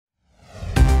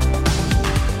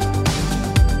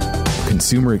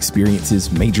consumer experiences,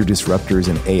 major disruptors,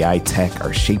 and AI tech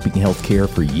are shaping healthcare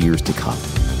for years to come.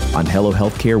 On Hello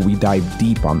Healthcare, we dive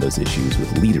deep on those issues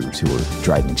with leaders who are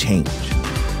driving change.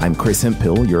 I'm Chris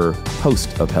Hemphill, your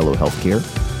host of Hello Healthcare,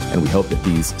 and we hope that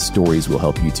these stories will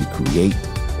help you to create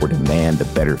or demand a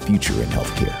better future in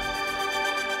healthcare.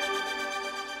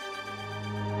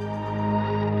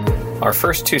 Our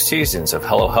first 2 seasons of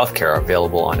Hello Healthcare are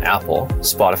available on Apple,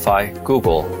 Spotify,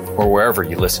 Google, or wherever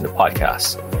you listen to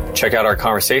podcasts. Check out our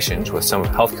conversations with some of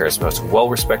healthcare's most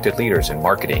well-respected leaders in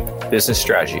marketing, business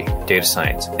strategy, data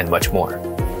science, and much more.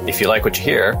 If you like what you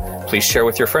hear, please share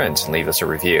with your friends and leave us a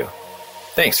review.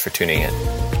 Thanks for tuning in.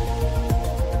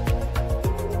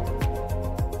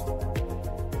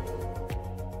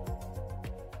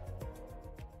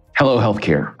 Hello,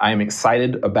 healthcare. I am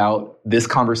excited about this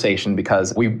conversation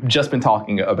because we've just been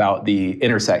talking about the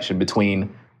intersection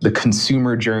between the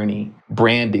consumer journey,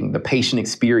 branding, the patient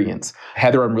experience.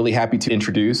 Heather, I'm really happy to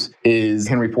introduce, is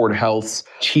Henry Ford Health's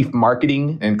Chief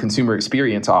Marketing and Consumer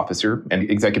Experience Officer and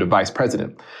Executive Vice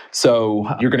President. So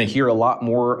you're going to hear a lot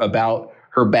more about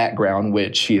her background,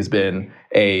 which she has been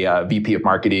a VP of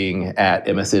marketing at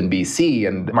MSNBC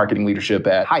and marketing leadership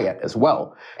at Hyatt as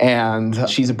well. And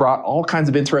she's brought all kinds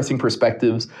of interesting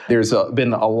perspectives. There's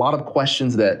been a lot of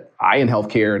questions that I in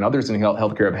healthcare and others in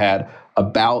healthcare have had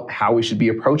about how we should be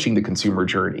approaching the consumer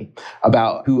journey,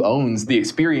 about who owns the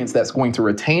experience that's going to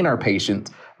retain our patients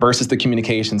versus the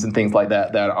communications and things like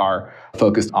that that are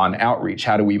focused on outreach.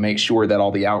 How do we make sure that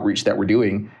all the outreach that we're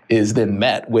doing is then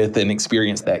met with an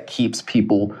experience that keeps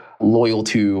people loyal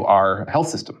to our health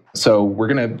system? So we're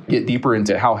going to get deeper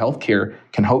into how healthcare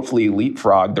can hopefully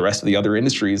leapfrog the rest of the other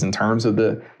industries in terms of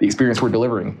the experience we're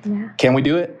delivering. Yeah. Can we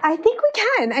do it? I think we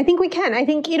can. I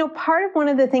think, part of one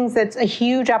of the things that's a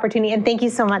huge opportunity, and thank you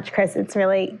so much, Chris. It's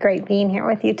really great being here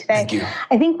with you today. Thank you.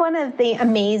 I think one of the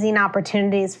amazing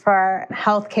opportunities for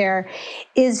healthcare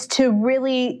is to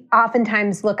really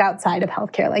oftentimes look outside of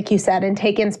healthcare, like you said, and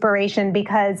take inspiration,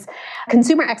 because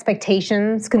consumer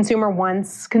expectations, consumer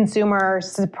wants,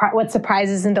 what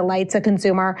surprises and delights a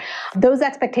consumer, those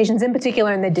expectations in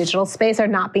particular in the digital space are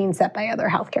not being set by other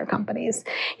healthcare companies.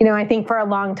 I think for a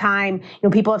long time,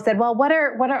 people have said, well, what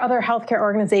are other healthcare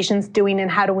organizations doing and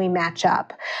how do we match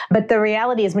up? But the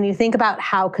reality is when you think about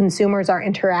how consumers are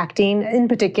interacting, in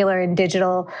particular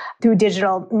through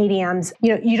digital mediums,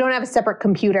 you don't have a separate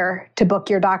computer to book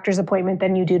your doctor's appointment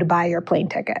than you do to buy your plane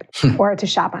ticket or to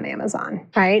shop on Amazon,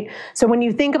 right? So when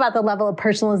you think about the level of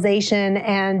personalization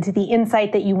and the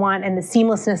insight that you want and the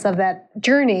seamlessness of that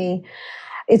journey,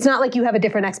 it's not like you have a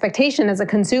different expectation as a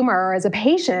consumer or as a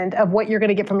patient of what you're going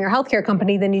to get from your healthcare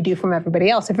company than you do from everybody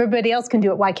else. If everybody else can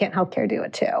do it, why can't healthcare do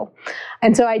it too?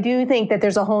 And so I do think that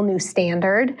there's a whole new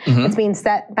standard that's being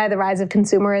set by the rise of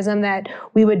consumerism that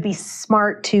we would be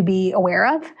smart to be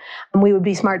aware of, and we would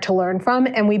be smart to learn from,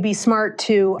 and we'd be smart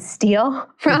to steal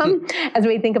from as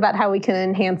we think about how we can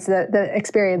enhance the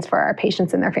experience for our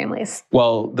patients and their families.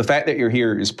 Well, the fact that you're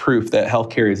here is proof that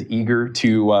healthcare is eager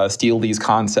to steal these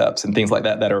concepts and things like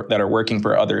that are working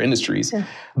for other industries. Yeah.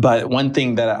 But one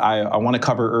thing that I want to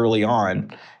cover early on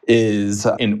is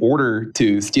in order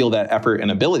to steal that effort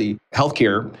and ability,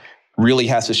 healthcare really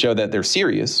has to show that they're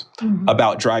serious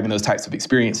about driving those types of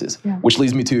experiences, which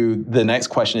leads me to the next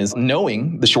question is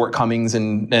knowing the shortcomings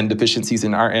and deficiencies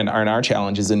in our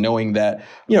challenges, and knowing that,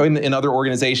 in other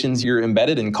organizations, you're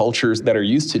embedded in cultures that are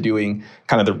used to doing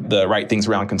kind of the right things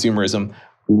around consumerism.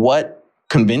 What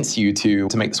convince you to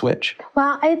make the switch?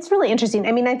 Well, it's really interesting.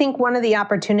 I think one of the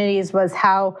opportunities was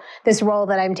how this role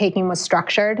that I'm taking was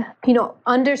structured.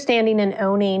 Understanding and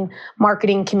owning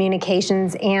marketing,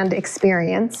 communications, and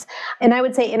experience. And I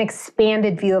would say an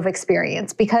expanded view of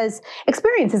experience, because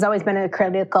experience has always been a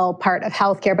critical part of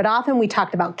healthcare, but often we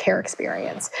talked about care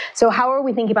experience. So how are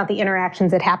we thinking about the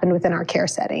interactions that happen within our care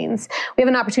settings? We have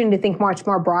an opportunity to think much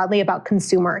more broadly about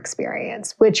consumer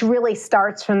experience, which really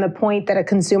starts from the point that a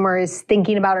consumer is thinking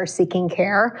about or seeking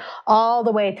care, all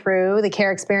the way through the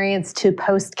care experience to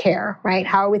post-care, right?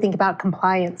 How are we thinking about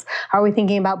compliance? How are we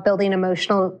thinking about building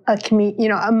emotional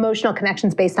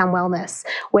connections based on wellness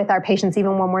with our patients,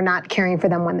 even when we're not caring for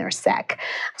them when they're sick?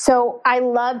 So I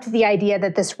loved the idea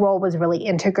that this role was really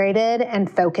integrated and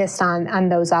focused on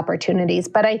those opportunities.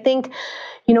 But I think,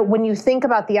 when you think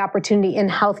about the opportunity in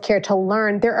healthcare to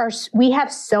learn, we have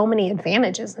so many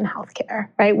advantages in healthcare,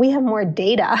 right? We have more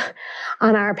data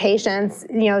on our patients,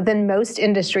 than most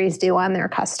industries do on their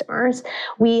customers.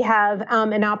 We have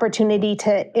an opportunity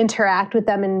to interact with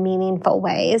them in meaningful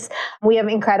ways. We have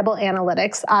incredible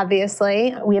analytics,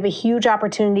 obviously. We have a huge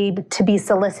opportunity to be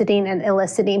soliciting and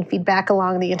eliciting feedback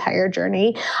along the entire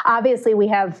journey. Obviously, we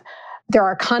have There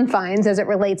are confines as it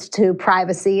relates to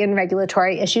privacy and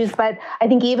regulatory issues, but I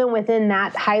think even within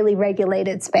that highly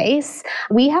regulated space,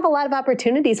 we have a lot of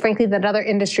opportunities, frankly, that other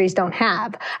industries don't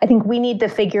have. I think we need to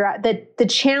figure out that the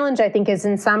challenge, I think, is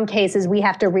in some cases we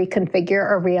have to reconfigure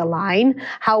or realign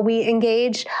how we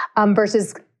engage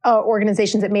versus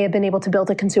organizations that may have been able to build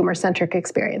a consumer-centric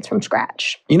experience from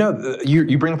scratch. You know,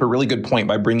 you bring up a really good point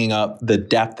by bringing up the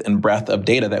depth and breadth of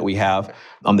data that we have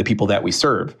on the people that we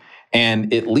serve.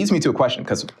 And it leads me to a question,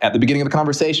 because at the beginning of the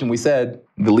conversation, we said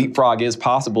the leapfrog is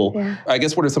possible. Yeah. I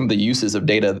guess what are some of the uses of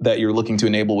data that you're looking to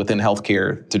enable within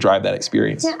healthcare to drive that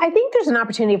experience? Yeah, I think there's an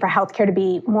opportunity for healthcare to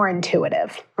be more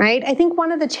intuitive, right? I think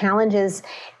one of the challenges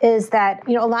is that,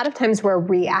 a lot of times we're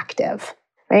reactive.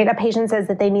 Right? A patient says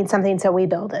that they need something, so we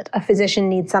build it. A physician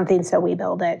needs something, so we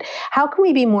build it. How can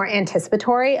we be more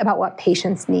anticipatory about what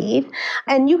patients need?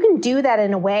 And you can do that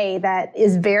in a way that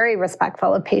is very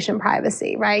respectful of patient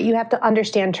privacy, right? You have to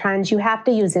understand trends. You have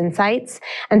to use insights.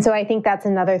 And so I think that's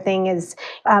another thing is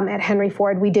at Henry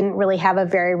Ford, we didn't really have a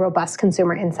very robust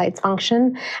consumer insights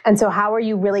function. And so how are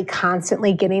you really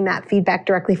constantly getting that feedback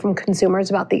directly from consumers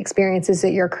about the experiences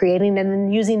that you're creating and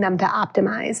then using them to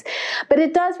optimize? But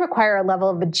it does require a level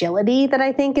of agility that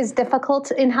I think is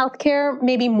difficult in healthcare,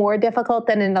 maybe more difficult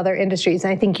than in other industries.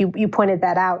 And I think you pointed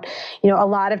that out. A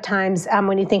lot of times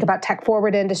when you think about tech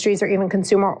forward industries or even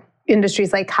consumer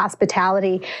industries like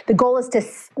hospitality, the goal is to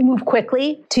move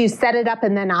quickly, to set it up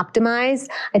and then optimize.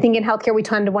 I think in healthcare, we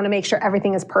tend to want to make sure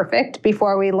everything is perfect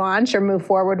before we launch or move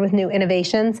forward with new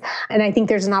innovations. And I think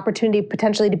there's an opportunity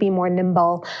potentially to be more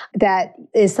nimble. That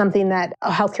is something that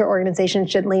a healthcare organization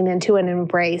should lean into and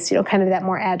embrace, kind of that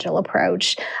more agile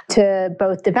approach to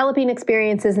both developing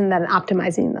experiences and then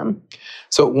optimizing them.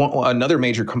 So another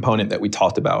major component that we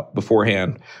talked about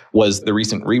beforehand was the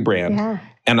recent rebrand. Yeah.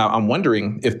 And I'm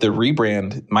wondering if the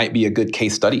rebrand might be a good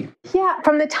case study. Yeah,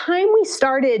 from the time we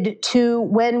started to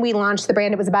when we launched the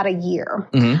brand, it was about a year.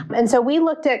 Mm-hmm. And so we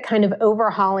looked at kind of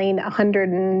overhauling a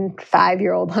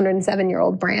 105-year-old,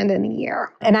 107-year-old brand in a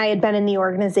year. And I had been in the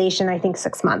organization, I think,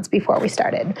 6 months before we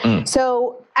started.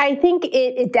 So I think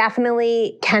it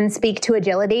definitely can speak to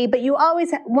agility, but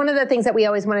one of the things that we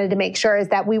always wanted to make sure is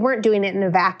that we weren't doing it in a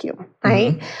vacuum,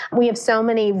 right? Mm-hmm. We have so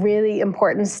many really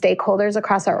important stakeholders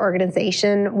across our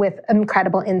organization with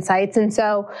incredible insights. And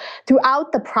so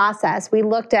throughout the process, we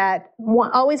looked at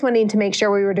always wanting to make sure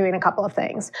we were doing a couple of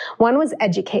things. One was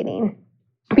educating.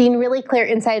 Being really clear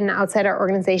inside and outside our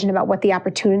organization about what the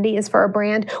opportunity is for a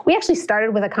brand. We actually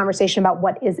started with a conversation about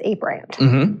what is a brand.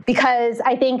 Mm-hmm. Because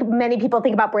I think many people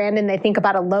think about brand and they think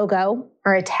about a logo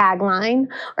or a tagline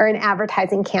or an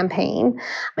advertising campaign.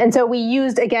 And so we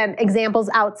used, again,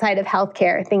 examples outside of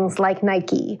healthcare, things like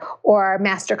Nike or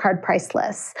MasterCard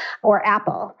Priceless or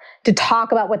Apple, to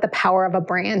talk about what the power of a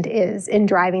brand is in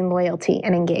driving loyalty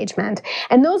and engagement.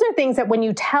 And those are things that when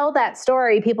you tell that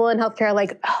story, people in healthcare are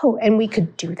like, oh, and we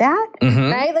could do that,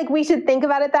 right? Like we should think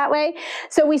about it that way.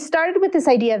 So we started with this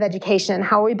idea of education.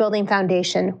 How are we building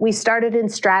foundation? We started in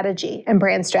strategy and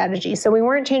brand strategy. So we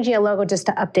weren't changing a logo just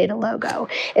to update a logo.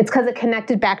 It's because it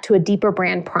connected back to a deeper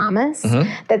brand promise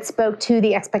that spoke to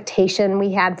the expectation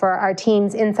we had for our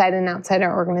teams inside and outside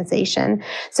our organization.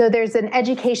 So there's an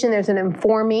education, there's an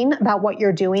informing about what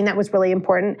you're doing that was really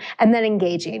important, and then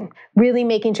engaging, really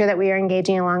making sure that we are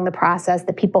engaging along the process,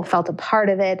 that people felt a part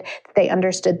of it, that they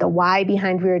understood the why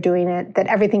behind we were doing it, that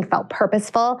everything felt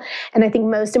purposeful. And I think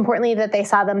most importantly, that they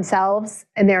saw themselves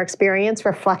and their experience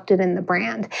reflected in the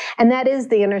brand. And that is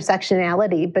the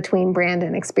intersectionality between brand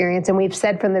and experience. And we've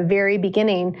said from the very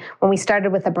beginning, when we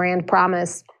started with a brand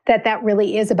promise, that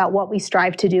really is about what we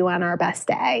strive to do on our best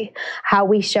day, how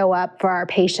we show up for our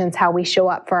patients, how we show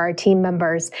up for our team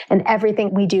members, and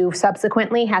everything we do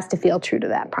subsequently has to feel true to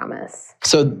that promise.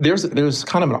 So there's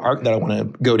kind of an arc that I want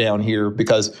to go down here,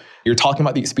 because you're talking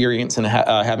about the experience and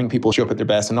having people show up at their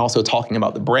best, and also talking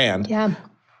about the brand. Yeah.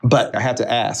 But I have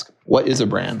to ask, what is a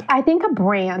brand? I think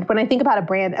when I think about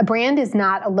a brand is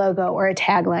not a logo or a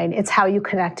tagline. It's how you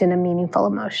connect in a meaningful,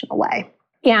 emotional way.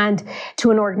 And to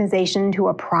an organization, to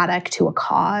a product, to a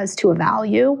cause, to a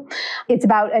value. It's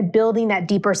about building that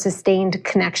deeper, sustained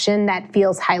connection that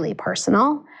feels highly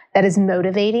personal, that is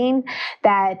motivating,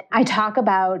 that I talk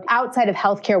about outside of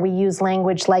healthcare. We use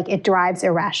language like it drives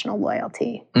irrational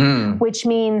loyalty, which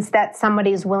means that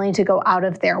somebody is willing to go out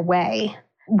of their way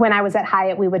when I was at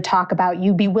Hyatt, we would talk about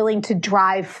you'd be willing to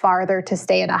drive farther to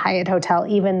stay at a Hyatt hotel,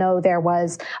 even though there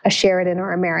was a Sheraton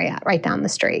or a Marriott right down the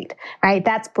street, right?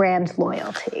 That's brand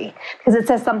loyalty, because it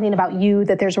says something about you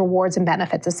that there's rewards and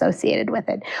benefits associated with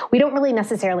it. We don't really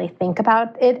necessarily think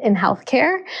about it in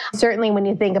healthcare. Certainly when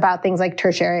you think about things like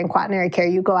tertiary and quaternary care,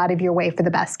 you go out of your way for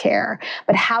the best care.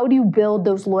 But how do you build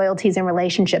those loyalties and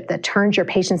relationships that turns your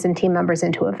patients and team members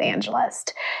into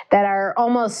evangelists that are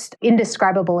almost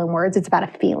indescribable in words? It's about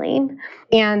a feeling.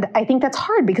 And I think that's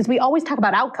hard because we always talk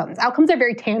about outcomes. Outcomes are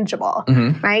very tangible,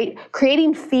 right?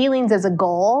 Creating feelings as a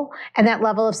goal and that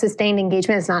level of sustained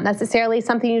engagement is not necessarily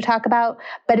something you talk about,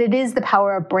 but it is the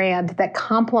power of brand that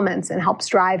complements and helps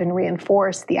drive and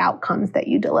reinforce the outcomes that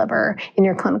you deliver in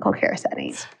your clinical care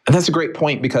settings. And that's a great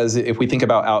point, because if we think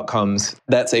about outcomes,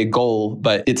 that's a goal,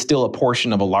 but it's still a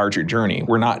portion of a larger journey.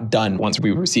 We're not done once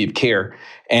we receive care.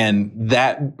 And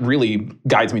that really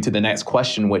guides me to the next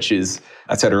question, which is,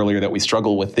 I said earlier that we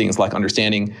struggle with things like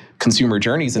understanding consumer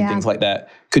journeys and things like that.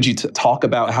 Could you talk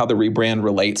about how the rebrand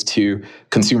relates to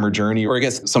consumer journey, or I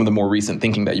guess some of the more recent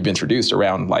thinking that you've introduced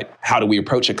around like, how do we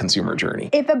approach a consumer journey?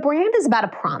 If a brand is about a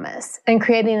promise and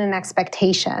creating an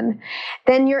expectation,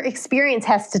 then your experience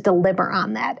has to deliver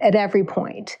on that at every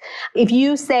point. If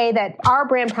you say that our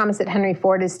brand promise at Henry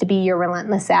Ford is to be your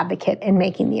relentless advocate in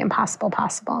making the impossible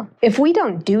possible, if we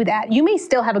don't do that, you may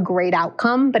still have a great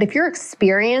outcome, but if your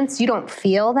experience, you don't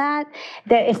feel that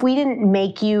if we didn't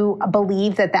make you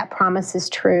believe that that promise is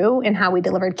true in how we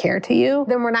delivered care to you,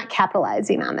 then we're not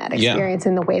capitalizing on that experience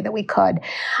in the way that we could.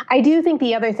 I do think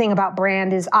the other thing about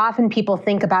brand is often people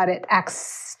think about it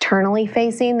externally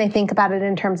facing. They think about it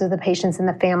in terms of the patients and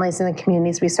the families and the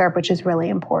communities we serve, which is really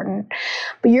important.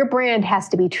 But your brand has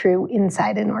to be true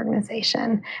inside an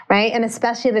organization, right? And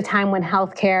especially at a time when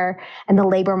healthcare and the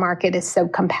labor market is so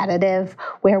competitive,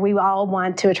 where we all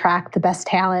want to attract the best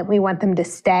talent. We want them to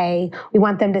stay. We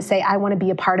want them to say, I want to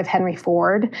be a part of Henry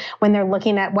Ford. When they're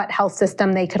looking at what health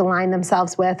system they could align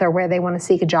themselves with or where they want to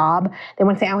seek a job, they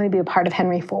want to say, I want to be a part of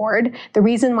Henry Ford. The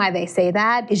reason why they say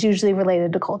that is usually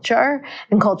related to culture,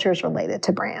 and culture is related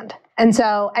to brand. And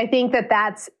so I think that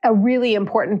that's a really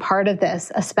important part of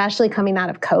this, especially coming out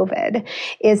of COVID,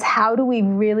 is how do we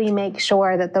really make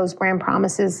sure that those brand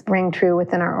promises ring true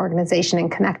within our organization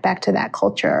and connect back to that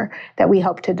culture that we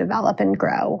hope to develop and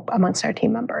grow amongst our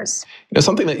team members. You know,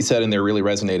 something that you said in there really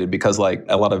resonated, because like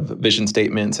a lot of vision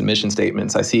statements and mission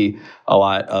statements, I see a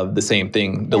lot of the same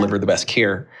thing, deliver the best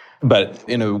care. But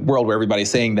in a world where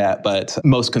everybody's saying that, but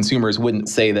most consumers wouldn't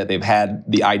say that they've had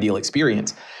the ideal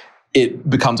experience, it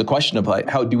becomes a question of like,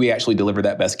 how do we actually deliver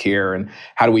that best care, and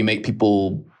how do we make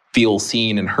people feel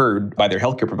seen and heard by their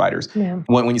healthcare providers?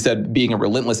 When you said being a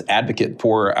relentless advocate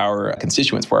for our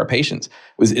constituents, for our patients,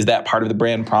 is that part of the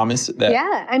brand promise?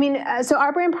 Yeah, I mean, so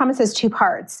our brand promise has two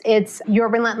parts. It's your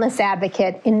relentless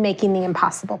advocate in making the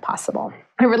impossible possible.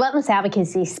 And relentless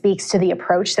advocacy speaks to the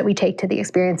approach that we take to the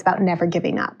experience about never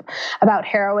giving up, about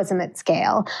heroism at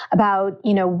scale, about,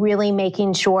 really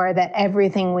making sure that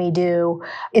everything we do,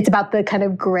 it's about the kind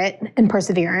of grit and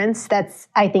perseverance. That's,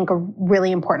 I think, a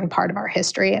really important part of our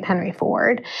history at Henry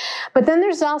Ford. But then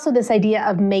there's also this idea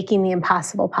of making the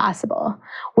impossible possible,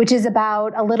 which is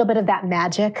about a little bit of that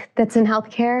magic that's in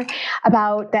healthcare,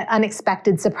 about that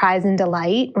unexpected surprise and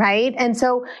delight, right? And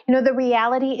so, the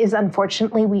reality is,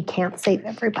 unfortunately, we can't save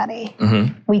everybody.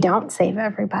 We don't save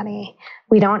everybody.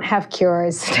 We don't have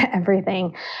cures to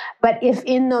everything. But if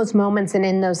in those moments and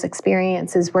in those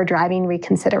experiences, we're driving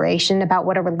reconsideration about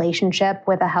what a relationship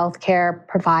with a healthcare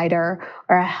provider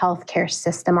or a healthcare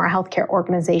system or a healthcare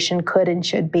organization could and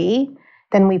should be,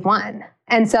 then we've won.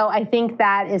 And so I think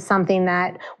that is something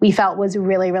that we felt was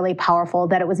really, really powerful,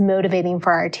 that it was motivating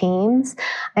for our teams.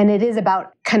 And it is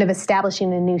about kind of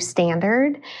establishing a new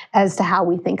standard as to how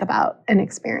we think about an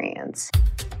experience.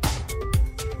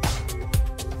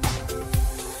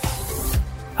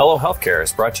 Hello Healthcare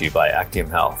is brought to you by Actium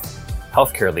Health.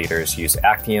 Healthcare leaders use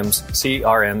Actium's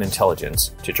CRM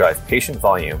intelligence to drive patient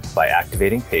volume by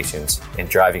activating patients and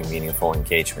driving meaningful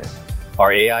engagement.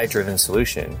 Our AI-driven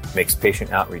solution makes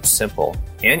patient outreach simple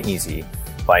and easy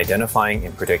by identifying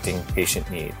and predicting patient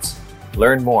needs.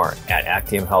 Learn more at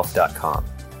actiumhealth.com.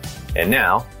 And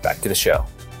now, back to the show.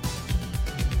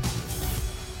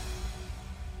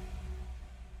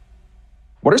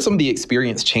 What are some of the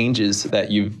experience changes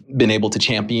that you've been able to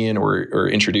champion or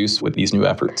introduce with these new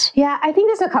efforts? Yeah, I think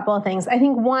there's a couple of things. I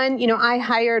think one, I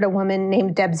hired a woman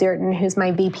named Deb Zierton, who's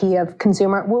my VP of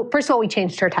Consumer. Well, first of all, we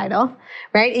changed her title,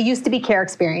 right? It used to be Care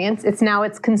Experience. It's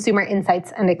Consumer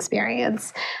Insights and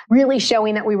Experience, really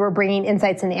showing that we were bringing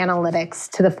insights and analytics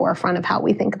to the forefront of how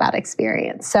we think about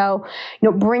experience. So,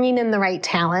 bringing in the right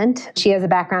talent. She has a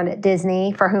background at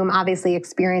Disney, for whom obviously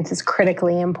experience is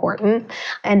critically important,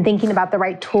 and thinking about the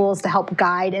right tools to help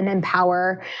guide and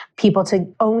empower people to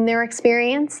own their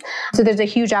experience. So there's a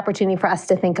huge opportunity for us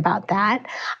to think about that.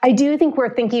 I do think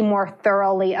we're thinking more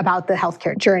thoroughly about the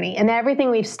healthcare journey. And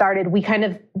everything we've started, we kind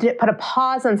of put a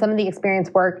pause on some of the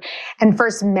experience work and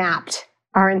first mapped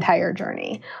our entire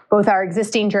journey, both our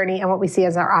existing journey and what we see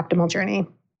as our optimal journey.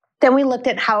 Then we looked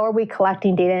at how are we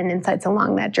collecting data and insights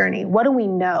along that journey? What do we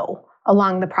know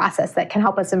along the process that can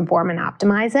help us inform and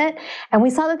optimize it? And we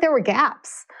saw that there were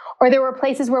gaps. Or there were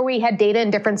places where we had data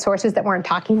in different sources that weren't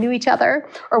talking to each other,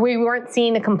 or we weren't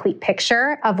seeing a complete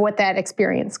picture of what that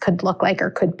experience could look like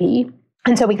or could be.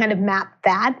 And so we kind of mapped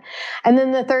that. And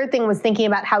then the third thing was thinking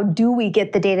about how do we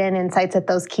get the data and insights at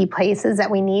those key places that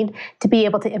we need to be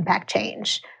able to impact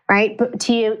change, right? But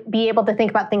to be able to think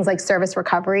about things like service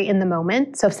recovery in the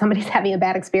moment. So if somebody's having a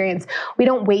bad experience, we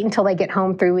don't wait until they get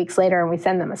home 3 weeks later and we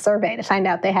send them a survey to find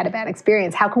out they had a bad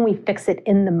experience. How can we fix it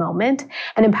in the moment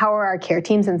and empower our care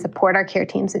teams and support our care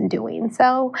teams in doing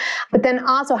so? But then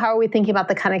also, how are we thinking about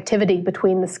the connectivity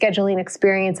between the scheduling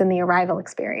experience and the arrival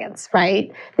experience,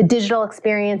 right? The digital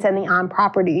experience and the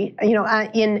on-property,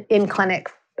 in clinic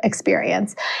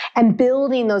experience, and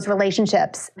building those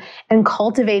relationships and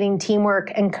cultivating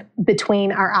teamwork and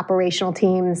between our operational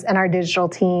teams and our digital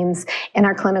teams and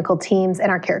our clinical teams and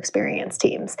our care experience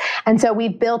teams. And so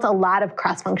we've built a lot of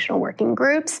cross-functional working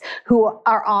groups who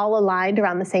are all aligned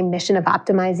around the same mission of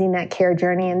optimizing that care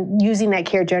journey and using that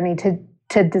care journey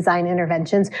to design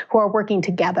interventions, who are working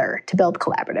together to build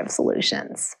collaborative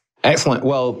solutions. Excellent.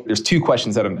 Well, there's two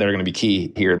questions that are going to be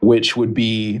key here, which would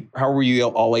be, how were you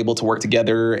all able to work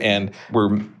together? And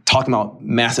we're talking about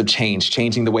massive change,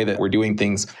 changing the way that we're doing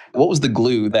things. What was the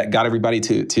glue that got everybody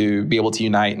to be able to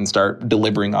unite and start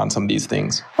delivering on some of these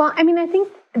things? Well, I think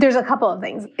there's a couple of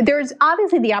things. There's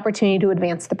obviously the opportunity to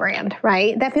advance the brand,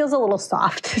 right? That feels a little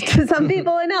soft to some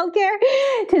people in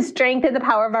healthcare, to strengthen the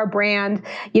power of our brand,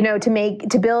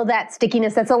 to build that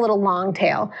stickiness. That's a little long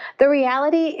tail. The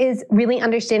reality is really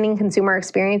understanding consumer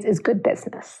experience is good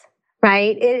business.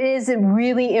 Right? It is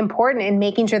really important in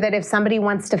making sure that if somebody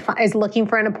is looking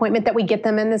for an appointment, that we get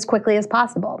them in as quickly as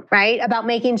possible, right? About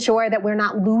making sure that we're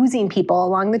not losing people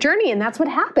along the journey. And that's what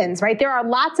happens, right? There are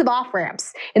lots of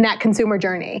off-ramps in that consumer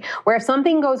journey where if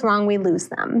something goes wrong, we lose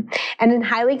them. And in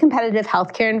highly competitive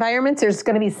healthcare environments, there's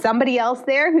going to be somebody else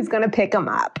there who's going to pick them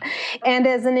up. And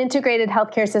as an integrated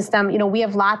healthcare system, we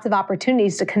have lots of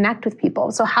opportunities to connect with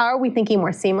people. So how are we thinking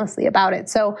more seamlessly about it?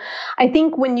 So I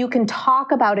think when you can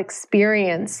talk about experience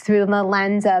through the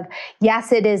lens of,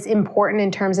 yes, it is important in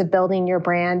terms of building your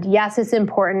brand. Yes, it's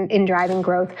important in driving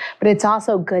growth, but it's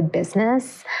also good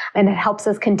business. And it helps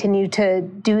us continue to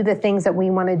do the things that we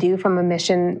want to do from a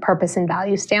mission, purpose, and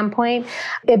value standpoint.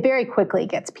 It very quickly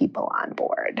gets people on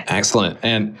board. Excellent.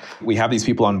 And we have these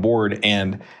people on board,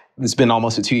 and it's been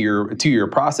almost a two-year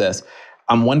process.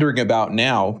 I'm wondering about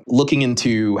now, looking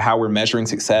into how we're measuring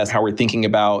success, how we're thinking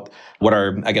about what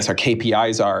our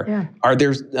KPIs are. Yeah. Are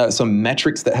there some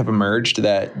metrics that have emerged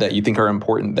that you think are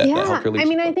important that help your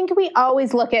leadership? I think we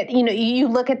always look at, you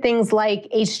look at things like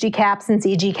HG caps and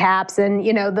CG caps and,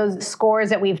 those scores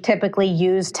that we've typically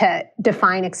used to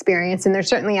define experience. And there's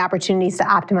certainly opportunities to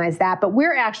optimize that. But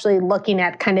we're actually looking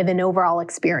at kind of an overall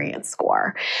experience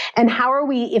score. And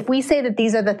if we say that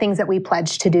these are the things that we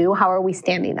pledge to do, how are we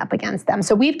standing up against them?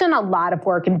 So we've done a lot of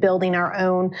work in building our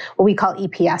own, what we call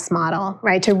EPS model,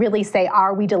 right? To really say,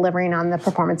 are we delivering on the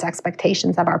performance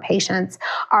expectations of our patients?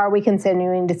 Are we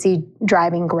continuing to see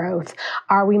driving growth?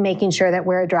 Are we making sure that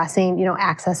we're addressing,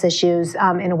 access issues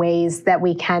in ways that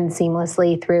we can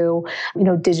seamlessly through,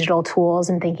 digital tools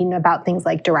and thinking about things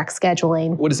like direct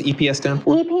scheduling? What does EPS stand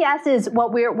for? EPS is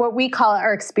what we call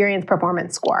our experience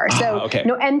performance score. So,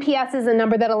 NPS is a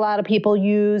number that a lot of people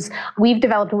use. We've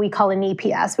developed what we call an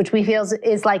EPS, which we feel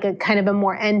is like a kind of a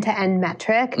more end-to-end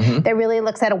metric that really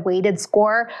looks at a weighted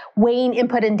score, weighing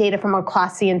input and data from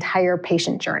across the entire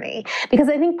patient journey. Because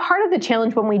I think part of the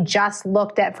challenge when we just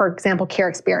looked at, for example, care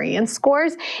experience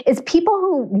scores, is people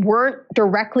who weren't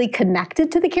directly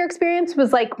connected to the care experience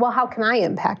was like, well, how can I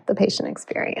impact the patient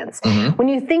experience? When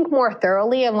you think more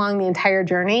thoroughly along the entire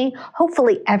journey,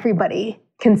 hopefully everybody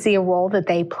can see a role that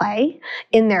they play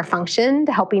in their function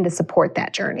to helping to support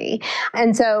that journey.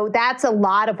 And so that's a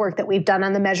lot of work that we've done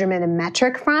on the measurement and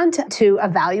metric front to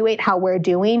evaluate how we're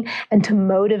doing and to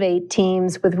motivate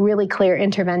teams with really clear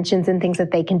interventions and things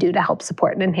that they can do to help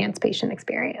support and enhance patient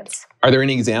experience. Are there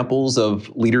any examples of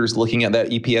leaders looking at that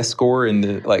EPS score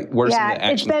and what are some of the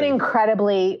actions? It's been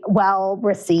incredibly well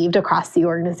received across the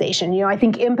organization. I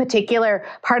think in particular,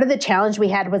 part of the challenge we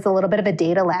had was a little bit of a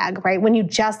data lag, right? When you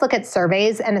just look at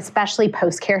surveys and especially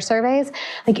post-care surveys,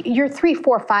 you're 3,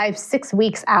 4, 5, 6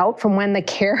 weeks out from when the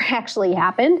care actually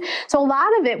happened. So a lot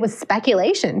of it was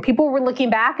speculation. People were looking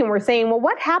back and were saying, well,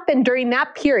 what happened during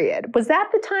that period? Was that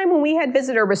the time when we had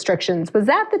visitor restrictions? Was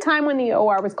that the time when the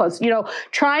OR was closed?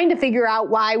 Trying to figure out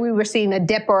why we were seeing a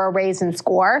dip or a raise in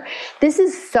score. This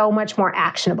is so much more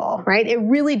actionable, right? It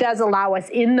really does allow us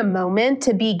in the moment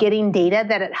to be getting data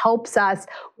that it helps us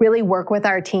really work with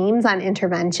our teams on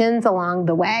interventions along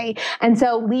the way. And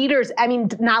so leaders,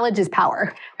 knowledge is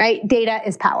power, right? Data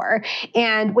is power.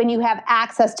 And when you have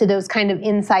access to those kind of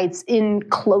insights in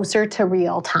closer to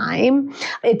real time,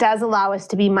 it does allow us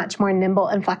to be much more nimble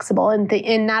and flexible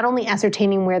in not only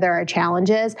ascertaining where there are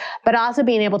challenges, but also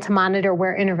being able to monitor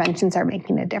where interventions are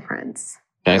making a difference.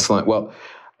 Excellent. Well,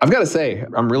 I've got to say,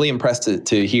 I'm really impressed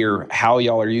to hear how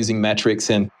y'all are using metrics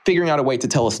and figuring out a way to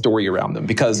tell a story around them.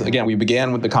 Because again, we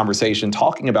began with the conversation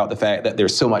talking about the fact that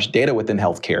there's so much data within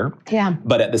healthcare. Yeah.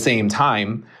 But at the same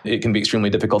time, it can be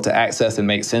extremely difficult to access and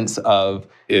make sense of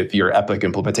if your Epic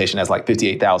implementation has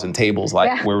 58,000 tables,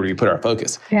 where would we put our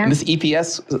focus? Yeah. And this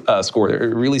EPS score,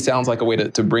 it really sounds like a way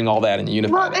to bring all that and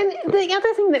unify that. And the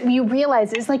other thing that you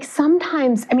realize is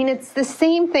sometimes, it's the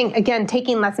same thing, again,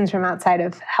 taking lessons from outside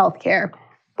of healthcare.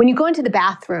 When you go into the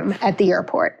bathroom at the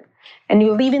airport and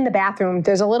you're leaving the bathroom,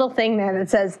 there's a little thing there that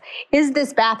says, is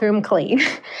this bathroom clean?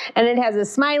 And it has a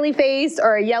smiley face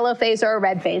or a yellow face or a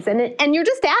red face. And you're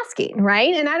just asking,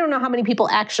 right? And I don't know how many people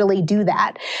actually do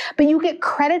that, but you get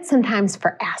credit sometimes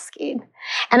for asking.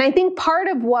 And I think part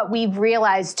of what we've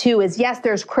realized too is, yes,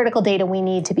 there's critical data we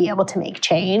need to be able to make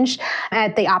change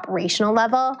at the operational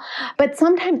level, but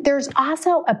sometimes there's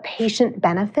also a patient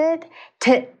benefit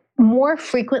to more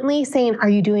frequently saying, are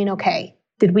you doing okay?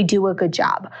 Did we do a good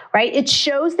job, right? It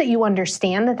shows that you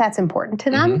understand that that's important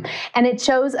to them. Mm-hmm. And it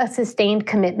shows a sustained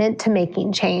commitment to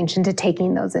making change and to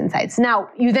taking those insights. Now,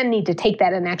 you then need to take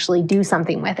that and actually do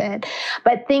something with it.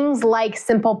 But things like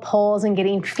simple polls and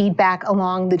getting feedback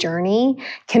along the journey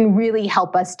can really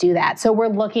help us do that. So we're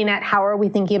looking at how are we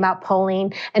thinking about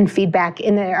polling and feedback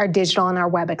in our digital and our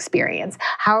web experience?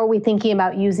 How are we thinking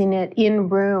about using it in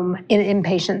room, in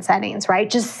inpatient settings, right?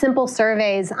 Just simple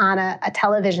surveys on a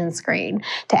television screen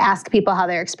to ask people how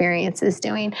their experience is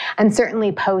doing. And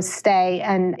certainly post-stay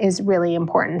is really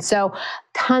important. So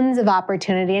tons of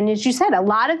opportunity. And as you said, a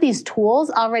lot of these tools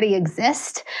already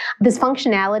exist. This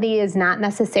functionality is not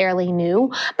necessarily new,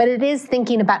 but it is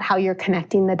thinking about how you're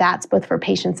connecting the dots both for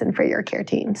patients and for your care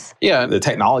teams. Yeah, the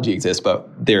technology exists, but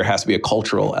there has to be a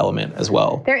cultural element as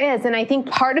well. There is. And I think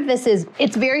part of this is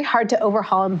it's very hard to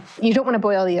overhaul. You don't want to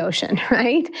boil the ocean,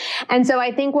 right? And so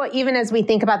I think even as we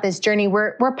think about this journey,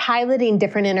 we're piloting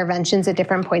different interventions at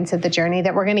different points of the journey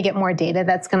that we're going to get more data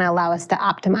that's going to allow us to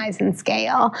optimize and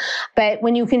scale. But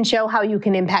when you can show how you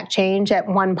can impact change at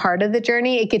one part of the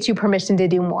journey, it gets you permission to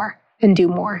do more and do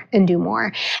more and do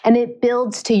more. And it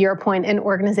builds, to your point, an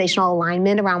organizational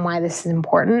alignment around why this is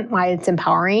important, why it's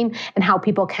empowering, and how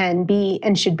people can be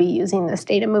and should be using this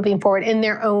data moving forward in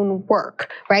their own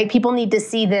work, right? People need to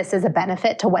see this as a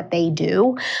benefit to what they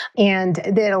do, and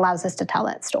it allows us to tell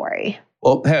that story.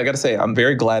 Well, hey, I got to say, I'm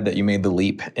very glad that you made the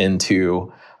leap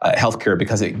into healthcare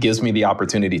because it gives me the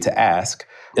opportunity to ask,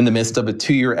 in the midst of a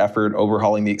 2-year effort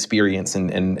overhauling the experience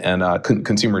and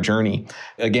consumer journey.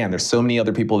 Again, there's so many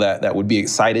other people that would be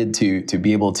excited to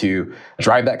be able to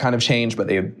drive that kind of change, but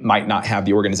they might not have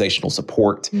the organizational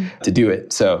support to do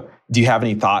it. So do you have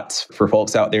any thoughts for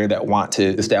folks out there that want to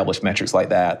establish metrics like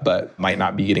that, but might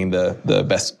not be getting the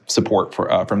best support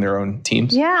from their own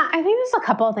teams? Yeah, I think there's a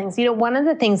couple of things. One of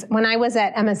the things, when I was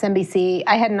at MSNBC,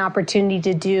 I had an opportunity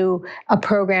to do a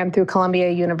program through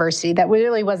Columbia University that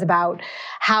really was about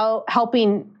how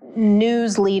helping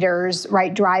news leaders,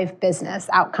 right, drive business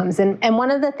outcomes. And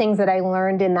one of the things that I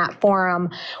learned in that forum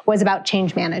was about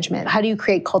change management. How do you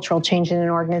create cultural change in an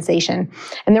organization?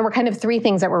 And there were kind of 3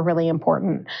 things that were really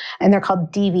important, and they're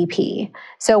called DVP.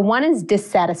 So one is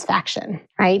dissatisfaction,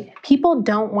 right? People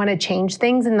don't want to change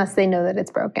things unless they know that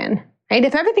it's broken, right?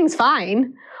 If everything's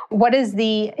fine, what is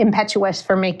the impetus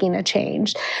for making a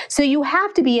change? So you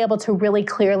have to be able to really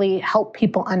clearly help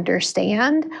people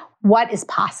understand what is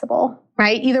possible,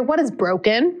 right? Either what is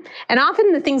broken, and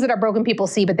often the things that are broken people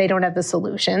see, but they don't have the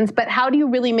solutions. But how do you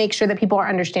really make sure that people are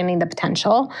understanding the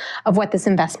potential of what this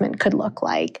investment could look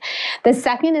like? The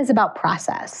second is about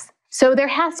process. So there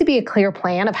has to be a clear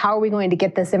plan of how are we going to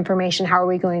get this information? How are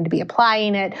we going to be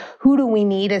applying it? Who do we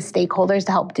need as stakeholders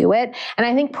to help do it? And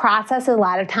I think process a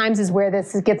lot of times is where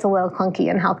this gets a little clunky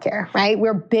in healthcare, right?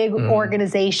 We're big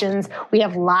organizations. We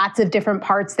have lots of different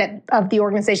parts of the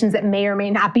organizations that may or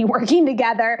may not be working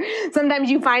together.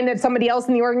 Sometimes you find that somebody else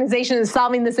in the organization is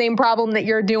solving the same problem that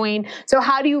you're doing. So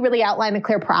how do you really outline a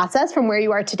clear process from where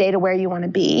you are today to where you want to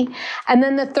be? And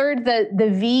then the third, the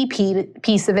V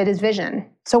piece of it is vision.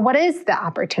 So what is the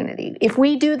opportunity? If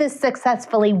we do this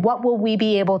successfully, what will we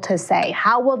be able to say?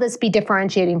 How will this be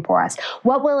differentiating for us?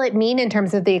 What will it mean in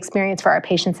terms of the experience for our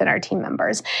patients and our team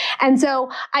members? And so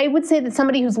I would say that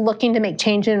somebody who's looking to make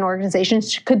change in an organization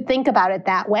could think about it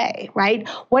that way, right?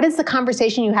 What is the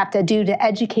conversation you have to do to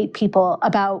educate people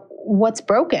about what's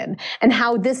broken and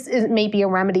how this may be a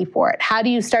remedy for it? How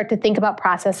do you start to think about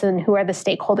process and who are the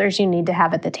stakeholders you need to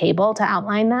have at the table to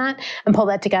outline that and pull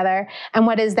that together? And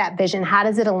what is that vision? How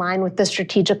does it align with the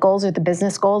strategic goals or the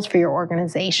business goals for your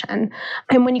organization?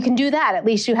 And when you can do that, at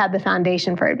least you have the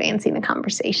foundation for advancing the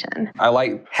conversation. I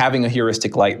like having a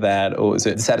heuristic like that. Oh, is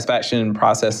it satisfaction,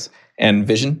 process, and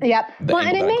vision? Yep. Well,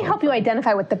 and it may help you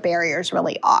identify what the barriers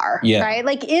really are, right?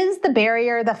 Like, is the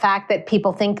barrier the fact that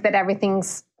people think that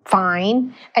everything's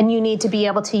fine, and you need to be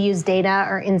able to use data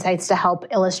or insights to help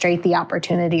illustrate the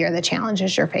opportunity or the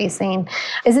challenges you're facing?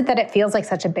 Is it that it feels like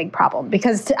such a big problem?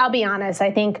 Because I'll be honest, I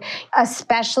think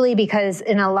especially because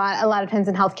in a lot of times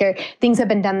in healthcare, things have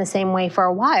been done the same way for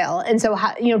a while. And so,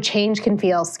 change can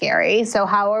feel scary. So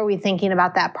how are we thinking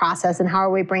about that process, and how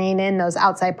are we bringing in those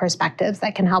outside perspectives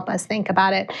that can help us think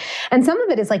about it? And some of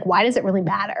it is like, why does it really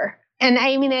matter? And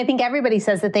I mean, I think everybody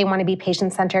says that they want to be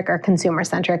patient-centric or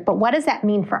consumer-centric, but what does that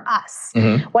mean for us?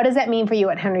 Mm-hmm. What does that mean for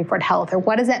you at Henry Ford Health? Or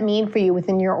what does that mean for you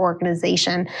within your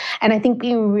organization? And I think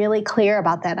being really clear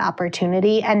about that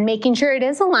opportunity and making sure it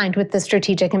is aligned with the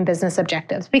strategic and business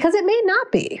objectives, because it may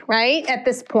not be, right, at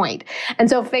this point. And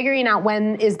so figuring out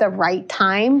when is the right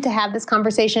time to have this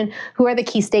conversation, who are the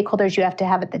key stakeholders you have to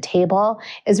have at the table,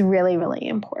 is really, really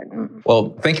important.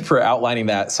 Well, thank you for outlining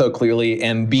that so clearly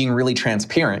and being really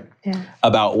transparent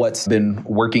about what's been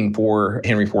working for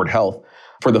Henry Ford Health.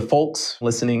 For the folks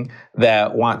listening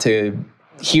that want to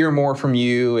hear more from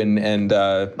you and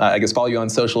I guess follow you on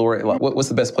social, what's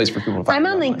the best place for people to find you?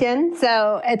 I'm on LinkedIn,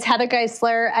 so it's Heather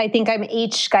Geisler. I think I'm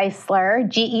H.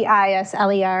 Geisler,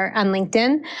 Geisler on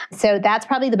LinkedIn. So that's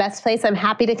probably the best place. I'm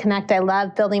happy to connect. I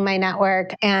love building my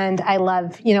network, and I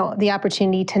love, the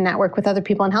opportunity to network with other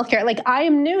people in healthcare. Like, I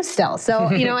am new still. So,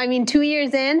 2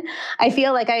 years in, I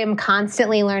feel like I am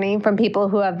constantly learning from people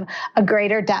who have a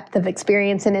greater depth of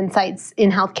experience and insights in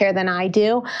healthcare than I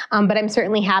do. But I'm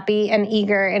certainly happy and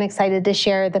eager and excited to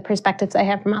share the perspectives I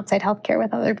have from outside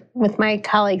healthcare with my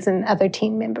colleagues and other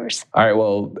team members. All right,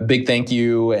 well, big thank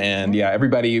you. And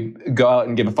everybody go out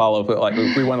and give a follow. Like,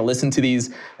 if we want to listen to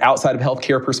these outside of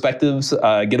healthcare perspectives,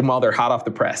 get them while they're hot off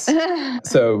the press.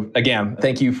 So again,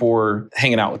 thank you for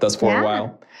hanging out with us for a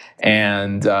while.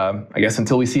 And I guess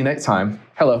until we see you next time,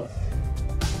 hello.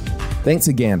 Thanks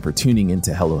again for tuning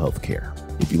into Hello Healthcare.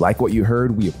 If you like what you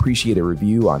heard, we appreciate a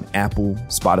review on Apple,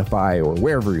 Spotify, or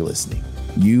wherever you're listening.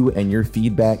 You and your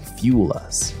feedback fuel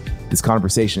us. This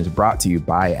conversation is brought to you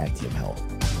by Actium Health.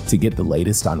 To get the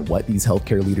latest on what these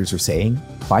healthcare leaders are saying,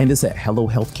 find us at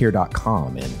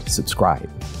hellohealthcare.com and subscribe.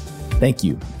 Thank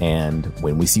you. And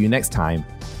when we see you next time,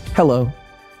 hello.